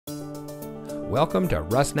Welcome to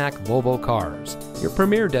Rusnak Volvo Cars, your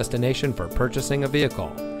premier destination for purchasing a vehicle.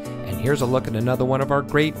 And here's a look at another one of our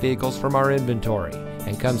great vehicles from our inventory,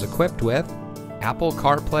 and comes equipped with Apple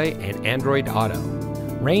CarPlay and Android Auto,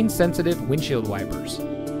 rain-sensitive windshield wipers,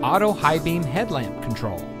 auto high-beam headlamp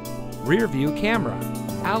control, rear-view camera,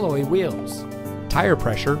 alloy wheels, tire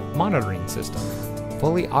pressure monitoring system,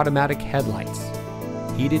 fully automatic headlights,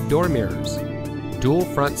 heated door mirrors, dual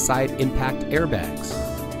front side impact airbags,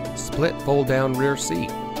 split fold-down rear seat,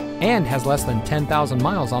 and has less than 10,000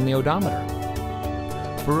 miles on the odometer.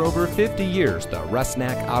 For over 50 years, the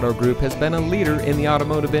Rusnak Auto Group has been a leader in the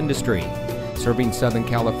automotive industry, serving Southern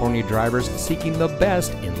California drivers seeking the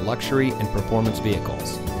best in luxury and performance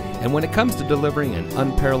vehicles. And when it comes to delivering an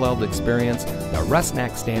unparalleled experience, the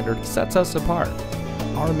Rusnak standard sets us apart.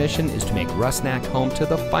 Our mission is to make Rusnak home to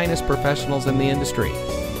the finest professionals in the industry,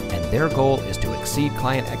 and their goal is to exceed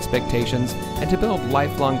client expectations and to build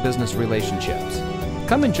lifelong business relationships.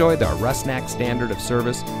 Come enjoy the Rusnak standard of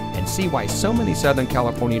service and see why so many Southern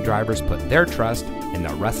California drivers put their trust in the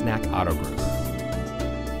Rusnak Auto Group.